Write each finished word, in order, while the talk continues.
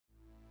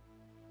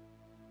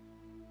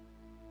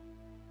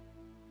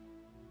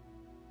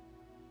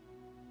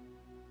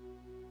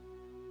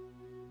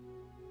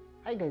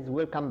Hi guys,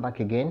 welcome back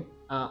again.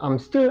 I'm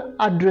still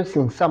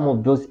addressing some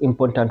of those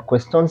important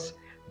questions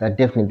that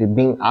definitely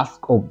being asked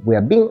or were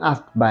being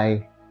asked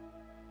by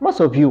most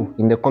of you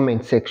in the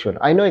comment section.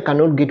 I know I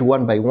cannot get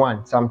one by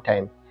one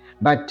sometime,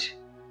 but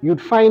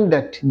you'd find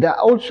that there are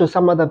also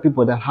some other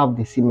people that have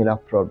the similar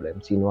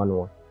problems in one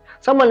way.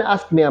 Someone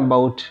asked me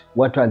about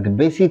what are the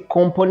basic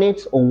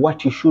components or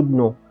what you should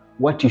know,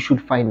 what you should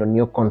find on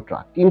your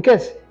contract. In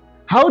case,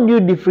 how do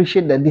you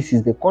differentiate that this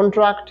is the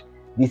contract,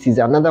 this is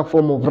another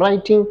form of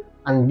writing,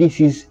 and this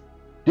is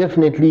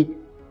definitely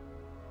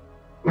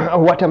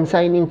what I'm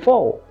signing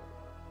for?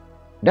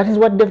 That is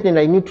what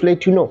definitely I need to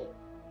let you know.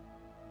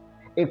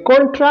 A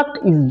contract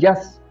is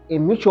just a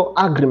mutual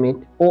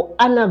agreement or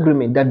an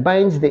agreement that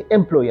binds the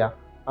employer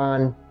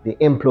and the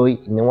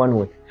employee in one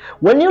way.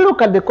 When you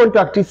look at the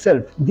contract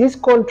itself, this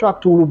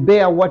contract will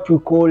bear what we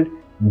call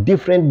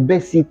different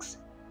basics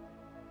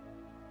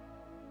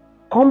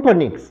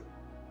components.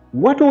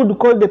 What we would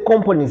call the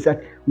components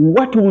that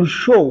what will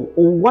show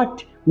or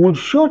what will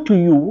show to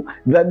you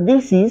that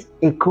this is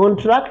a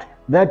contract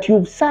that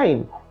you've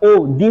signed,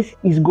 or this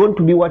is going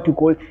to be what you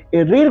call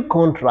a real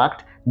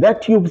contract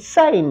that you've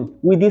signed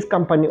with this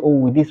company or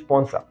with this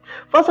sponsor.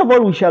 First of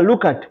all, we shall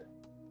look at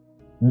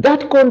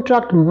that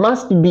contract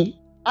must be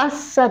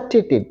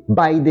ascertained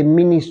by the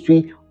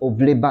Ministry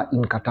of Labor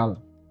in Qatar.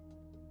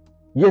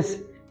 Yes,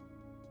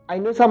 I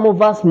know some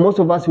of us, most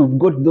of us, we've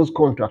got those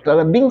contracts that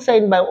are being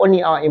signed by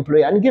only our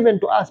employer and given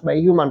to us by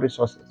human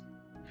resources.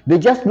 They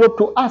just go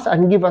to us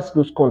and give us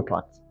those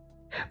contracts.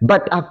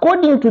 But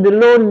according to the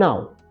law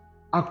now,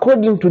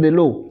 according to the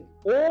law,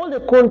 all the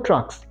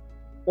contracts,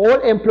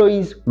 all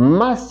employees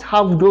must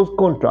have those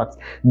contracts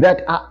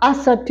that are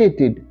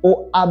ascertained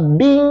or are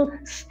being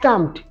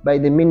stamped by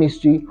the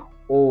Ministry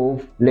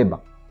of Labor.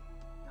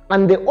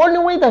 And the only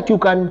way that you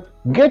can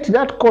get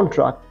that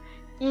contract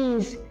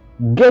is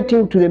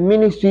getting to the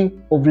Ministry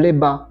of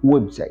Labor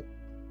website.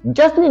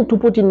 Just need to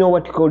put in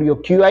what you call your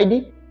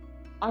QID.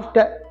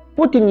 After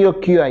putting your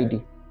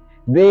QID,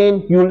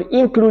 then you'll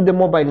include the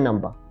mobile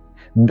number.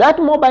 That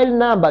mobile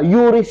number,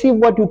 you receive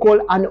what you call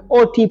an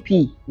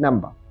OTP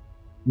number.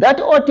 That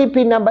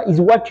OTP number is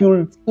what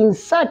you'll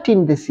insert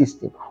in the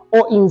system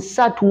or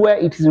insert where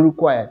it is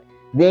required.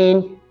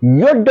 Then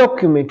your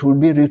document will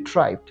be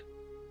retrieved.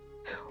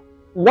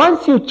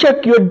 Once you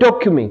check your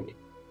document,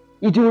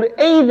 it will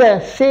either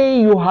say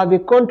you have a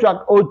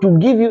contract or to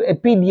give you a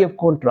PDF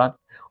contract,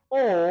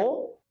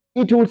 or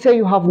it will say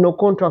you have no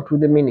contract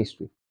with the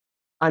ministry.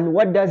 And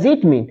what does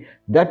it mean?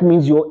 That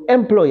means your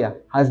employer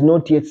has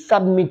not yet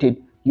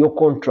submitted your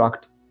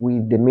contract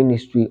with the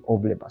Ministry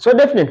of Labor. So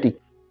definitely,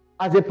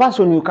 as a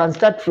person, you can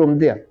start from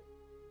there.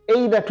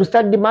 Either to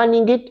start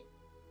demanding it,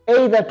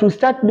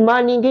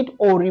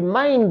 or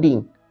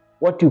reminding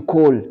what you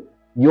call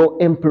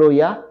your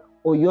employer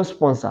or your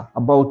sponsor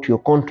about your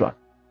contract.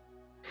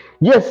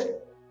 Yes,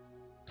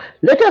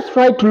 let us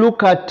try to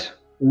look at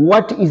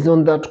what is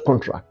on that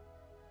contract.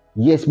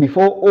 Yes,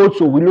 before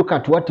also we look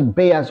at what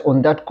bears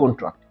on that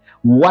contract.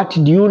 What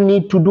do you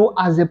need to do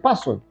as a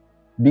person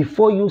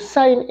before you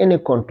sign any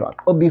contract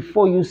or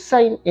before you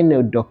sign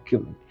any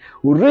document?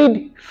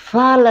 Read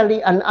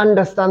thoroughly and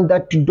understand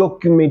that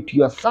document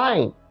you are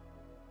signing.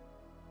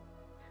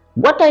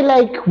 What I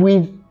like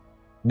with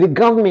the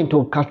government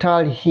of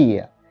Qatar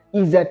here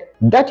is that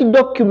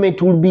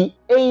document will be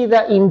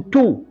either in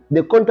two.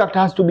 The contract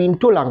has to be in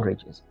two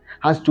languages.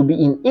 Has to be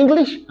in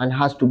English and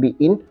has to be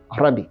in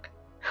Arabic.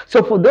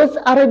 So for those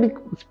Arabic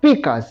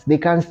speakers, they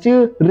can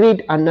still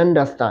read and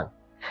understand.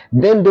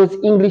 Then those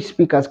English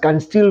speakers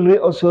can still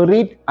also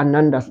read and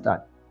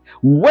understand.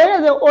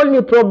 Where the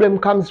only problem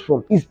comes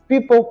from is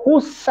people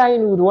who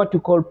sign with what you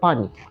call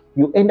panic.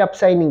 You end up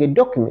signing a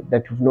document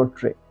that you've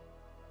not read,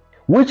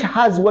 which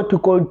has what you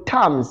call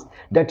terms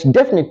that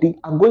definitely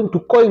are going to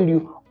coil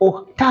you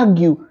or tag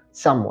you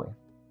somewhere.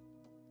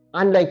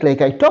 Unlike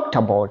like I talked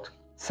about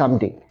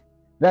someday,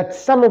 that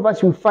some of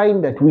us will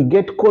find that we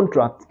get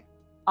contracts.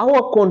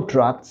 Our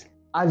contracts,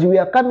 as we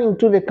are coming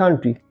to the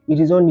country, it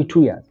is only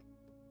 2 years.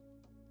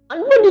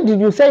 And when did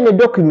you sign a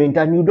document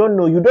and you don't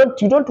know, you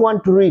don't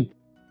want to read?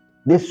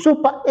 The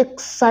super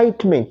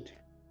excitement,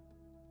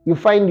 you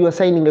find you are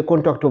signing a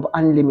contract of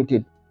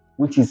unlimited,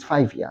 which is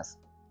 5 years.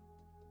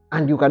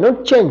 And you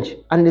cannot change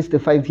unless the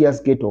 5 years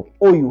get off,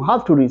 or you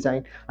have to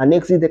resign and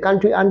exit the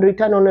country and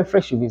return on a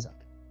fresh visa,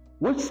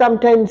 which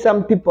sometimes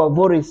some people have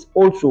always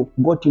also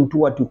got into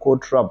what you call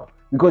trouble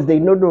because they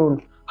don't know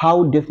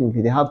how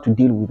definitely they have to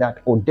deal with that,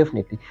 or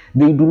definitely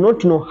they do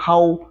not know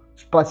how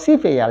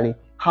specifically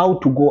how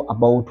to go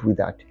about with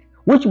that,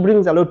 which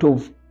brings a lot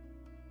of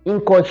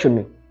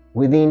inculcation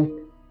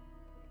within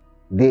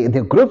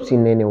the groups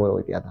in any way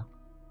or the other.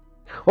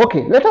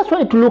 Okay, let us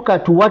try to look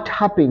at what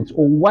happens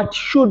or what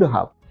should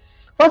have.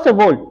 First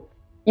of all,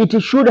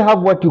 it should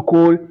have what you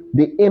call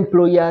the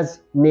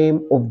employer's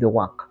name of the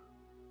work.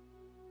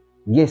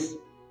 Yes,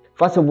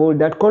 first of all,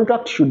 that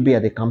contract should bear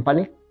the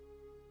company.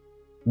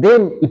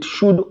 Then it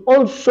should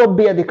also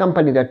bear the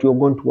company that you're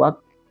going to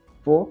work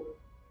for.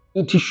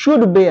 It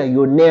should bear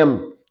your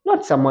name,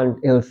 not someone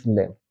else's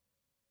name.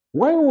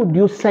 Why would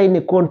you sign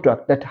a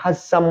contract that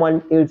has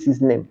someone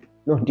else's name,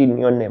 not in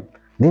your name?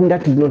 Then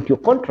that is not your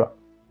contract.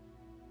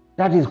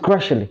 That is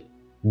crushly.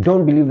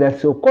 Don't believe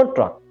that's your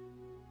contract.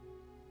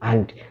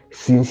 And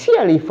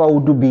sincerely, if I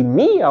would be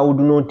me, I would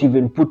not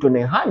even put on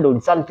a hand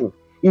on something.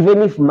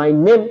 Even if my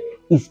name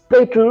is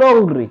spelled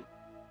wrongly,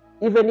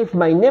 even if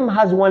my name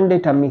has one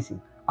letter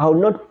missing, I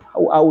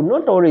will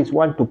not always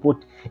want to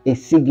put a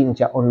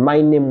signature on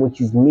my name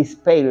which is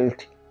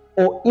misspelled,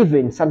 or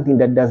even something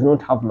that does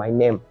not have my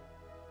name.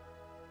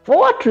 For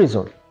what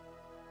reason?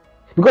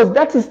 Because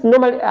that is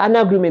normally an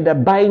agreement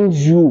that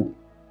binds you.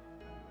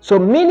 So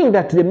meaning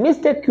that the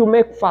mistake you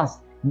make first,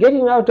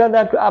 getting out of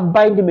that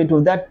abidement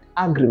of that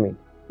agreement,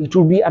 it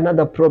will be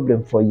another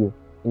problem for you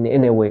in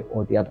any way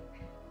or the other.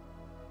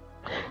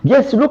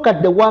 Just look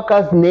at the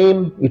worker's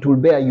name. It will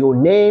bear your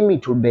name.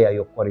 It will bear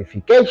your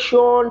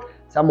qualification.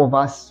 Some of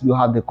us, you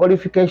have the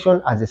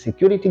qualification as a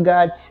security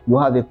guard. You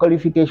have a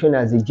qualification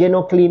as a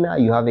general cleaner.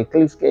 You have a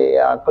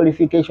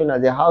qualification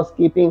as a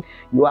housekeeping.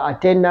 You are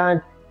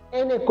attendant.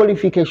 Any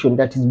qualification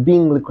that is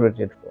being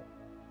recruited for.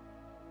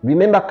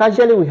 Remember,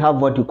 casually we have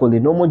what we call the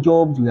normal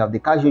jobs. We have the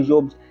casual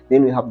jobs.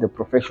 Then we have the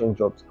professional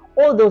jobs.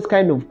 All those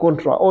kind of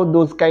all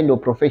those kind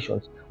of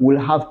professions will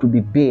have to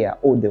be bear,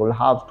 or they will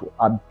have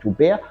to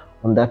bear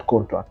on that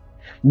contract.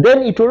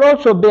 Then it will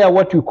also bear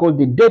what we call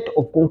the date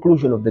of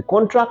conclusion of the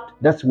contract.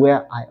 That's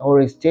where I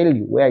always tell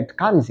you where it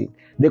comes in.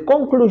 The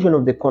conclusion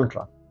of the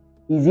contract.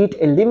 Is it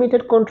a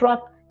limited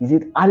contract? Is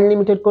it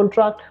unlimited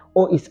contract?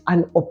 Or is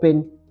an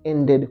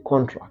open-ended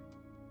contract?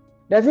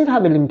 Does it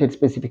have a limited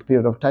specific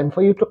period of time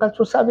for you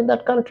to serve in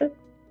that country?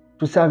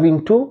 To serve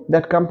into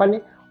that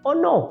company? Or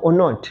no, or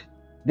not?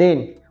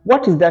 Then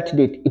what is that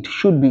date? It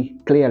should be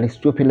clearly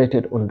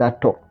stipulated on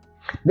that top.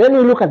 Then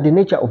we look at the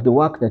nature of the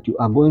work that you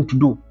are going to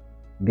do.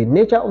 The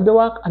nature of the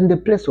work and the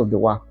place of the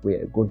work where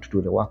you're going to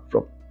do the work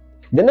from.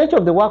 The nature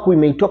of the work we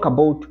may talk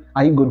about,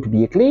 are you going to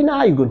be a cleaner?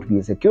 Are you going to be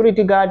a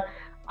security guard?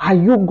 Are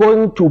you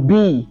going to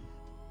be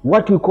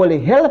what we call a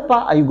helper?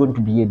 Are you going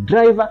to be a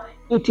driver?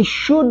 It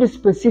should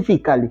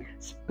specifically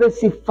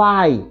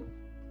specify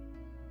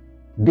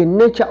the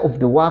nature of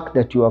the work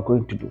that you are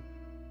going to do.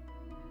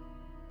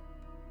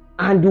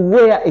 And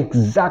where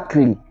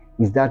exactly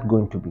is that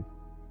going to be?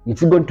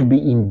 Is it going to be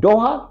in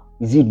Doha?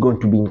 Is it going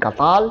to be in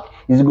Qatar?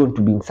 Is it going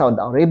to be in Saudi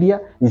Arabia?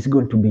 Is it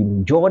going to be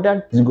in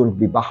Jordan? Is it going to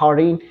be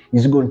Bahrain?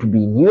 Is it going to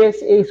be in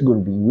USA? Is it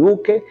going to be in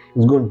UK?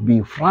 Is it going to be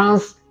in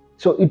France?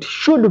 So it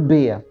should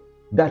bear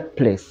that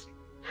place.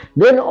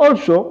 Then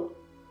also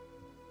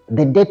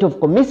the date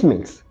of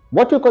commencement.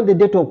 What we call the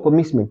date of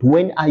commencement.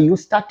 When are you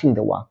starting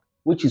the work?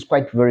 Which is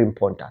quite very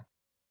important.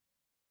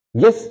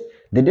 Yes,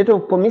 the date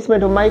of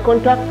commencement of my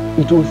contract,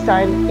 it will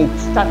start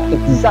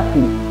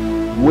exactly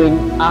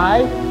when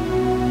I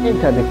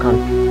enter the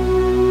country.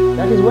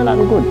 That is well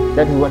and good.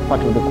 That is what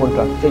part of the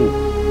contract says.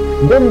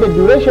 Then the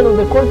duration of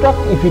the contract,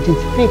 if it is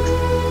fixed,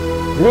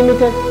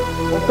 limited,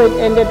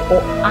 open-ended, or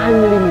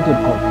unlimited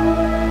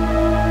contract,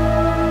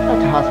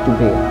 that has to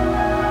bear.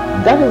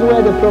 That is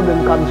where the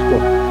problem comes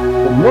from.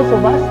 For most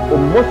of us, or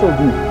most of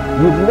you,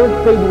 you've not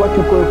paid what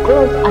you call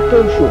close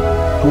attention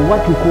to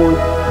what you call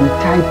the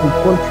type of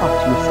contract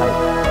you sign.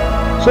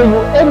 So you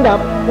end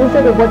up,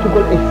 instead of what you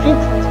call a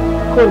fixed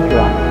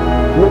contract,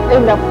 you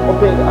end up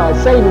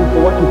signing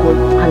for what you call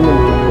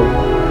unlimited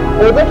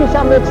contract. Although to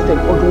some extent,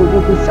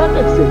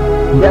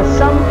 there are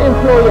some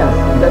employers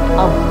that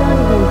have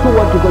turned into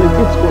what you call a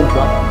fixed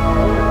contract.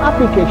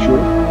 Application,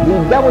 they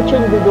double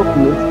check the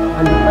documents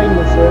and you find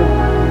yourself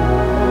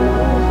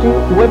to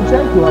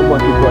website, you have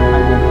what you call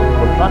unlimited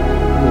contract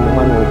in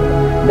one way.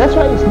 That's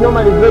why it's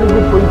normally very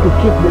good for you to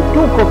keep the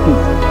two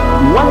copies.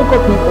 One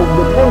copy of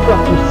the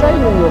contract you sign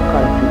in your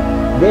country,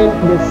 then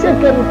the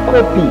second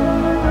copy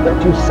that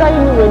you sign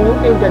when you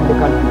enter the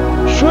country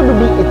should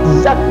be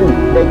exactly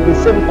like the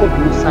same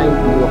copy you signed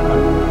in your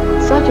country,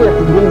 such that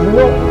there is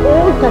no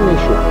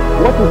alternation.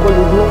 What we call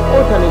is no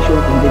alternation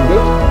in the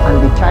date and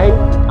the time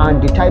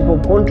and the type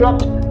of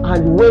contract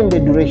and when the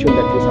duration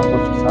that you're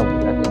supposed to serve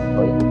with that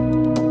employer.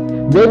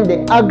 Then the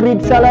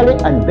agreed salary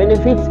and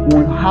benefits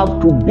will have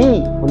to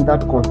be on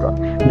that contract.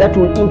 That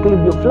will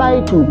include your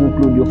flight, will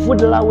include your food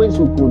allowance,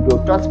 will include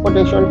your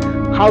transportation,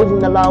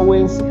 housing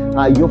allowance,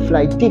 your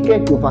flight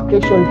ticket, your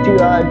vacation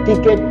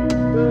ticket.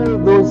 All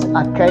those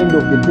are kind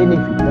of the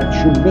benefits that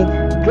should be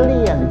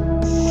clearly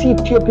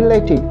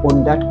stipulated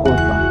on that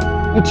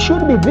contract. It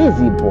should be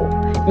visible.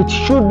 It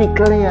should be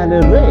clearly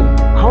read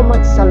how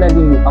much salary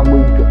you are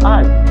going to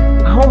earn,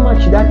 how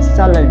much that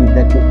salary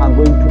that you are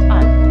going to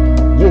earn.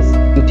 Yes,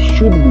 it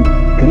should be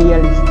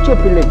clearly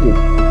stipulated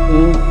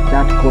in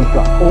that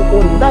contract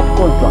or on that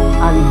contract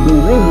and be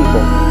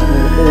readable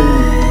in all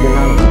the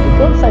language. You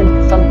don't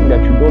sign something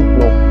that you don't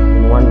know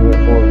in one way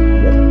or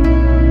the other.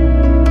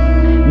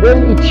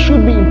 Then it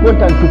should be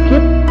important to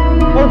keep.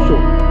 Also,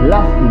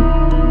 lastly,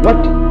 what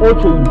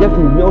also you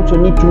definitely also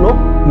need to know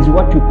is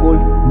what you call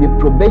the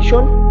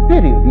probation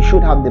period. You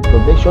should have the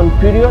probation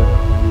period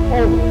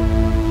of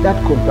that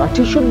contract.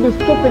 It should be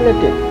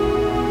stipulated.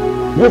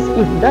 Yes,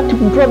 if that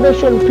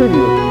probation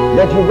period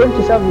that you're going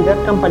to serve with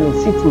that company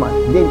is 6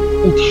 months, then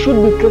it should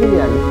be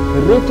clearly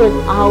written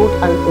out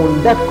and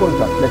on that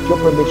contract that your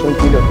probation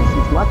period is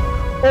 6 months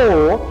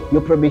or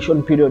your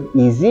probation period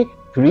is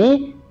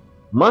 3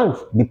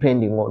 months,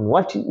 depending on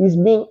what is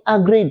being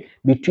agreed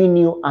between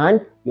you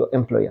and your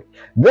employer.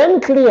 Then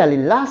clearly,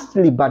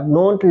 lastly but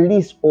not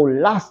least, or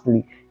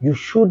lastly, you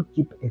should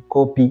keep a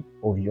copy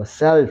of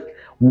yourself.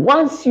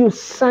 Once you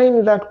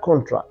sign that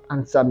contract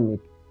and submit,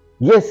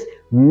 yes,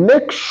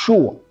 make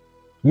sure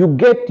you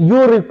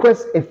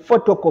request a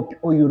photocopy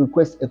or you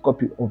request a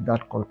copy of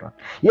that contract.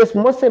 Yes,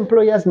 most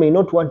employers may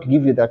not want to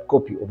give you that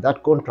copy of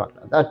that contract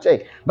at that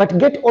time, but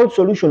get all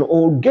solution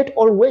or get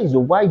all ways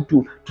of why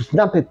to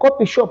snap a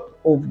copy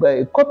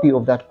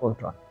of that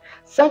contract,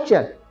 such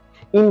as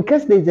in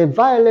case there is a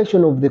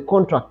violation of the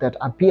contract that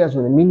appears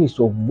on the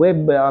Ministry of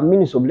Labor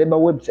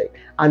website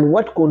and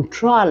what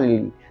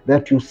contrarily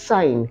that you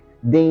signed,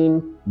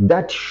 then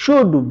that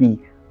should be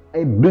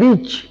a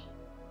breach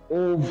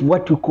of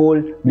what you call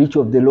breach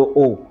of the law,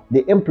 or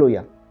the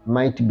employer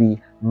must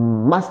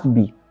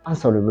be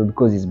answerable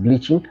because it's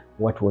breaching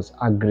what was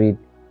agreed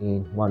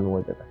in one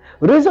way or the other.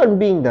 Reason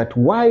being that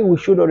why we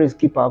should always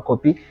keep our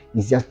copy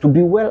is just to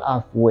be well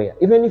aware.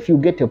 Even if you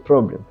get a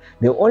problem,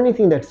 the only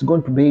thing that's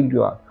going to bail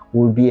you out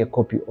will be a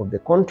copy of the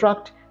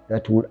contract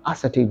that will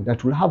ascertain,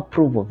 that will have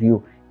proof of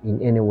you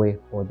in any way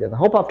or the other. I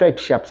hope I've tried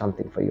to share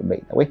something for you,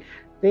 by the way.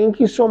 Thank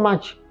you so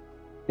much.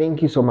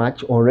 Thank you so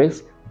much.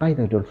 Always, by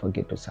the way, don't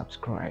forget to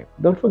subscribe.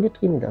 Don't forget to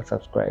give me that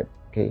subscribe.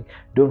 Okay.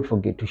 Don't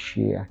forget to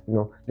share.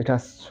 Let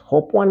us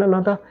help one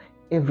another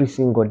every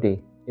single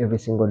day. Every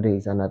single day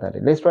is another day.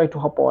 Let's try to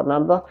help one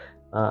another.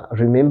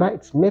 Remember,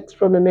 it's Mex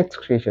from the Mex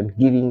Creation,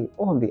 giving you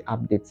all the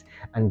updates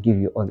and give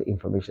you all the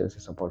information to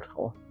support.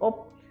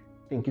 Hope.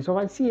 Thank you so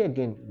much. See you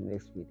again in the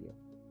next video.